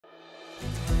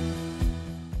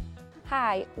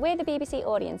Hi, we're the BBC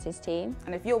Audiences team.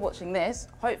 And if you're watching this,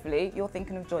 hopefully you're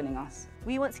thinking of joining us.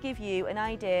 We want to give you an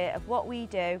idea of what we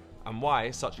do and why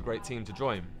it's such a great team to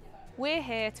join. We're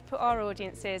here to put our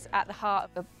audiences at the heart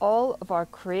of all of our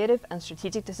creative and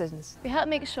strategic decisions. We help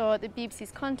make sure that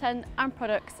BBC's content and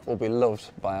products will be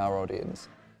loved by our audience.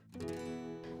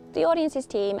 The Audiences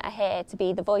team are here to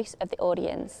be the voice of the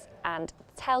audience and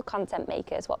tell content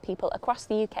makers what people across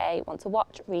the UK want to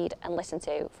watch, read and listen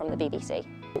to from the BBC.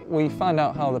 We find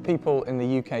out how the people in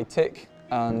the UK tick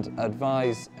and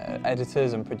advise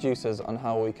editors and producers on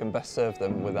how we can best serve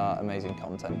them with our amazing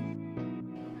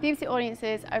content. BBC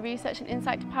Audiences are a research and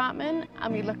insight department,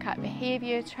 and we look at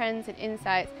behaviour, trends and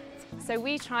insights. So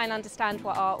we try and understand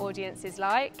what our audience is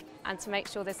like and to make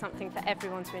sure there's something for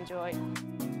everyone to enjoy.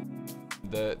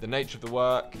 The nature of the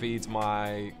work feeds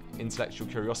my intellectual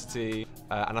curiosity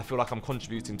and I feel like I'm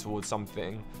contributing towards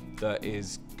something that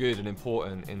is good and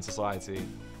important in society.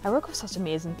 I work with such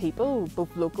amazing people,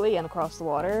 both locally and across the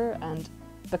water, and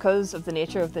because of the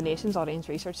nature of the nation's audience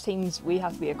research teams, we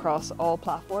have to be across all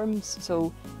platforms,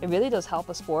 so it really does help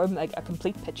us form a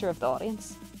complete picture of the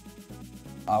audience.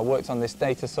 I worked on this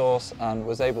data source and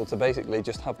was able to basically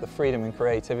just have the freedom and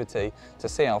creativity to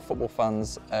see our football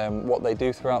fans, what they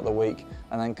do throughout the week,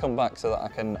 and then come back so that I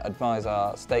can advise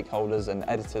our stakeholders and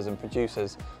editors and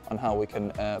producers on how we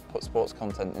can put sports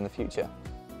content in the future.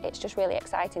 It's just really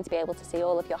exciting to be able to see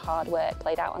all of your hard work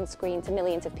played out on screen to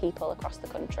millions of people across the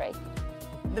country.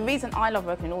 The reason I love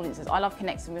working in audiences, I love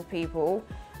connecting with people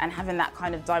and having that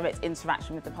kind of direct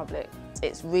interaction with the public.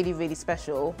 It's really, really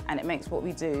special and it makes what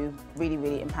we do really,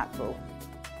 really impactful.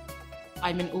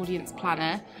 I'm an audience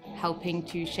planner, helping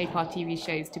to shape our TV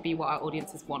shows to be what our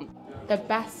audiences want. The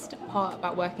best part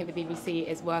about working at the BBC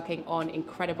is working on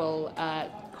incredible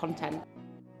content.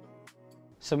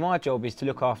 So my job is to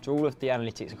look after all of the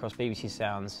analytics across BBC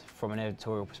Sounds from an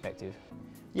editorial perspective.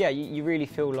 Yeah, you really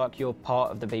feel like you're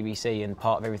part of the BBC and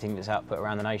part of everything that's output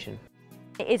around the nation.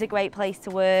 It is a great place to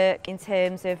work in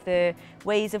terms of the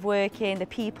ways of working, the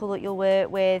people that you'll work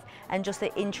with and just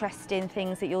the interesting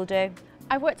things that you'll do.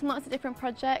 I've worked on lots of different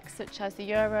projects such as the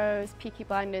Euros, Peaky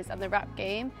Blinders and the Rap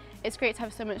Game. It's great to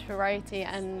have so much variety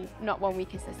and not one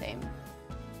week is the same.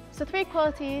 So 3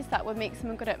 qualities that would make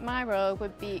someone good at my role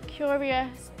would be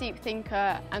curious, deep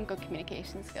thinker and good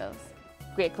communication skills.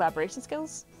 Great collaboration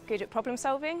skills. Good at problem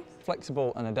solving.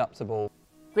 Flexible and adaptable.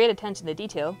 Great attention to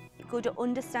detail. Good at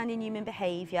understanding human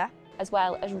behaviour. As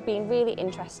well as being really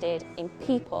interested in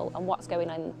people and what's going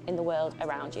on in the world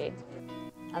around you.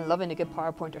 And loving a good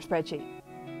PowerPoint or spreadsheet.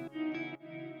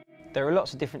 There are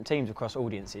lots of different teams across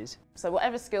audiences. So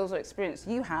whatever skills or experience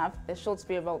you have, there's sure to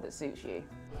be a role that suits you.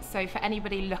 So for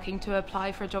anybody looking to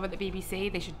apply for a job at the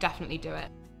BBC, they should definitely do it.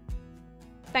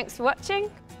 Thanks for watching.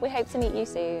 We hope to meet you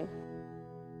soon.